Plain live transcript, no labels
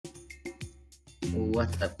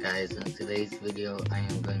What's up guys, in today's video I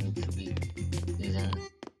am going to be using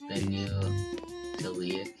the new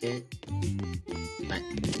BEDWARS kit that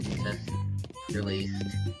just released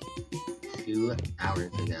 2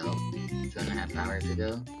 hours ago, 2.5 hours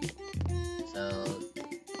ago. So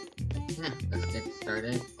yeah, let's get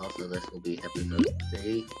started. Also, this will be episode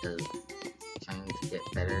 3 of trying to get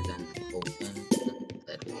better than Fulton in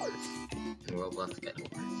BEDWARS, in Roblox BEDWARS.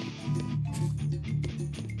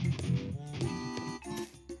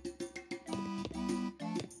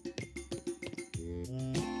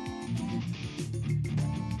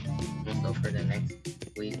 So for the next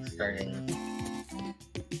week, starting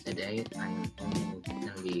today, I'm only going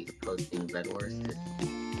to be posting BEDWARS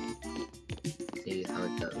to see how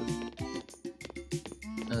it goes.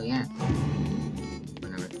 So yeah,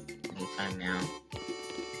 whenever, anytime now.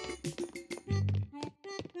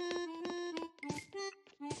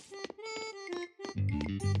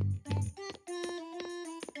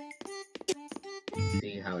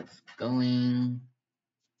 See how it's going.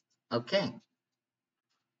 Okay.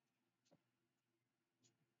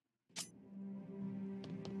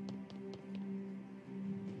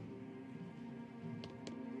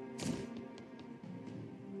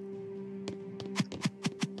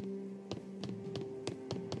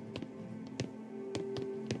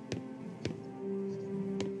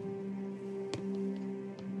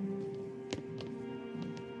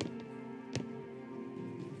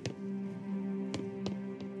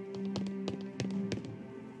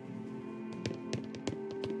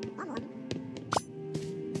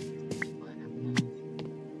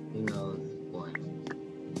 Who knows what?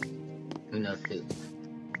 Who knows who?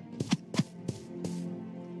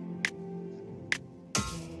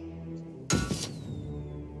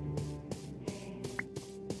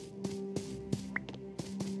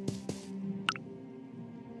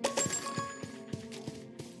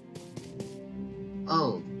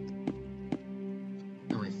 Oh!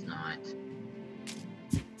 No, it's not.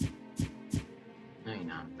 No, you're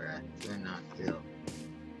not, bruh. You're not real.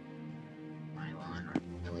 Mylon or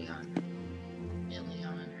Million. Million,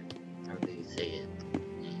 or however you say it.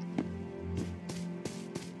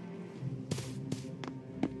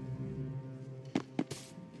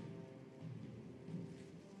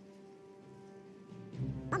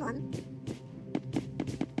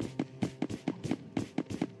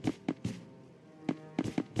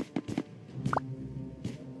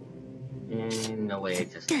 No way, I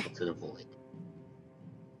just fell to the void.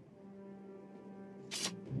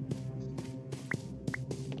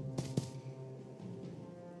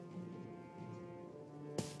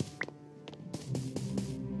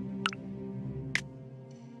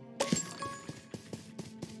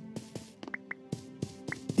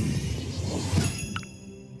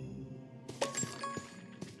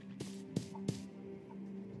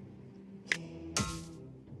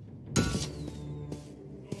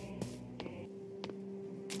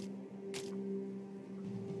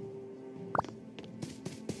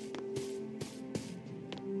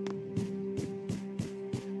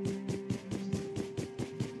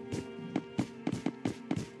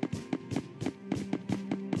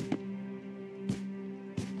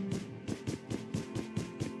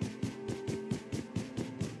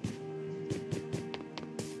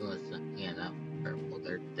 Yeah, that purple,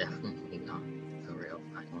 they're definitely not a real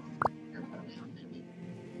pylon. They're only on enemy.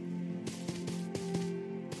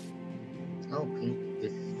 Oh, pink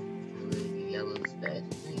with really yellow's bed.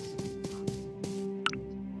 Nice.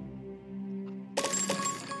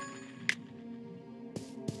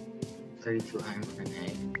 $32 iron for an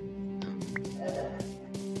egg.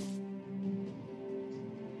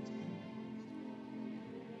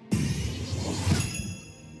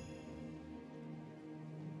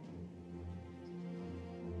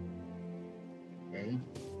 Okay.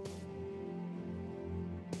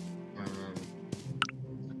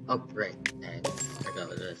 Oh, right. Egg. Forgot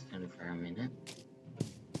what this doing for a minute.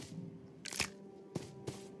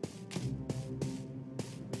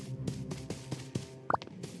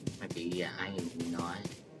 Okay, yeah, I am not.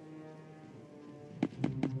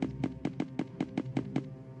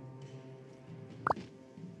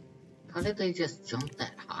 How did they just jump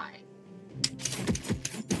that high?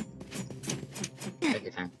 Take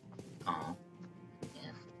your time. Oh.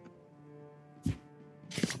 Yes.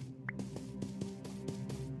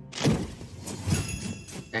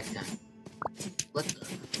 Back down. What the?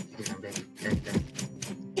 Come on, baby. Back down.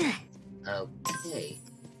 Okay.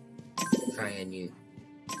 Try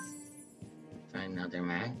another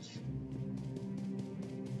match.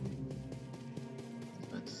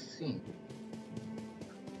 Let's see.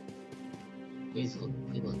 He looks a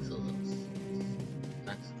little...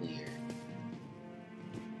 That's weird.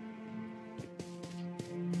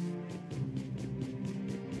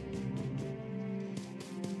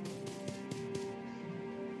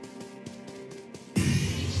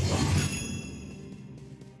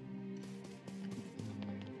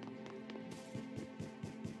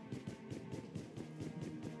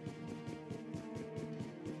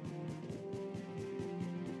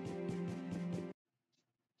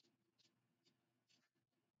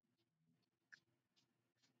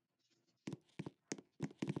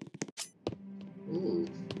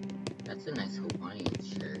 That's a nice Hawaiian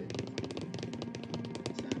shirt.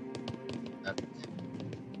 Up.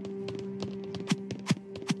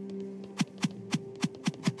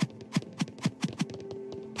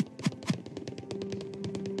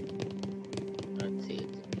 Let's see,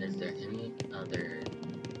 is there any other...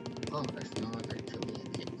 Oh, there's no other Julia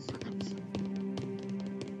kits.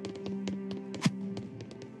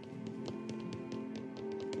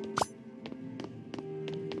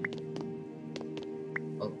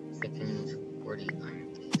 Oh, thickens 40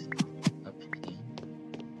 iron keys. Okay.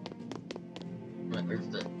 Where's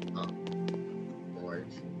the board?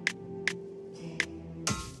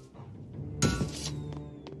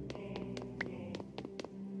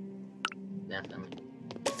 Nothing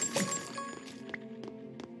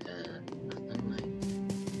like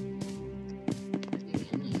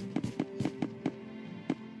beginning.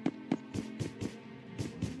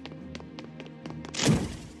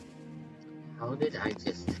 How did I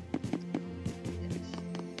just...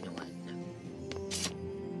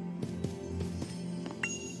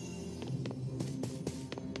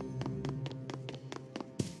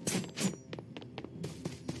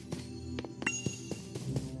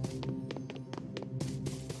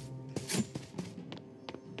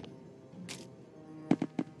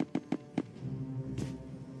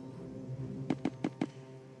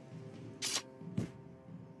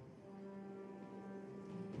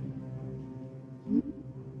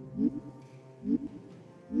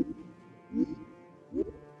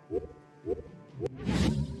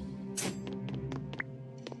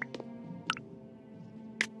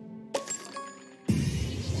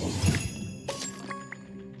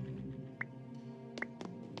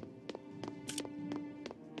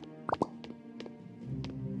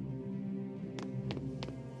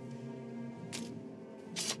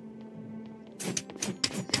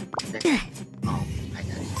 Oh, I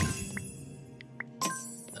got it.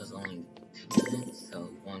 That was only 2 minutes, so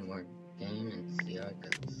one more game and see how it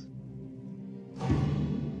goes.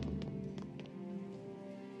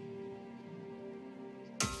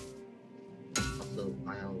 Also,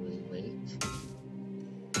 while we wait,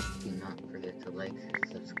 do not forget to like,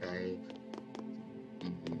 subscribe,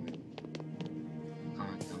 and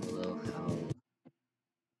comment down below how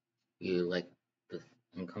you like this,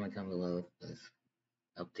 and comment down below if this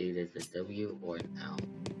update is a W or an L.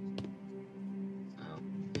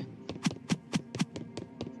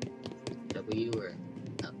 W or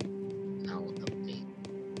L update.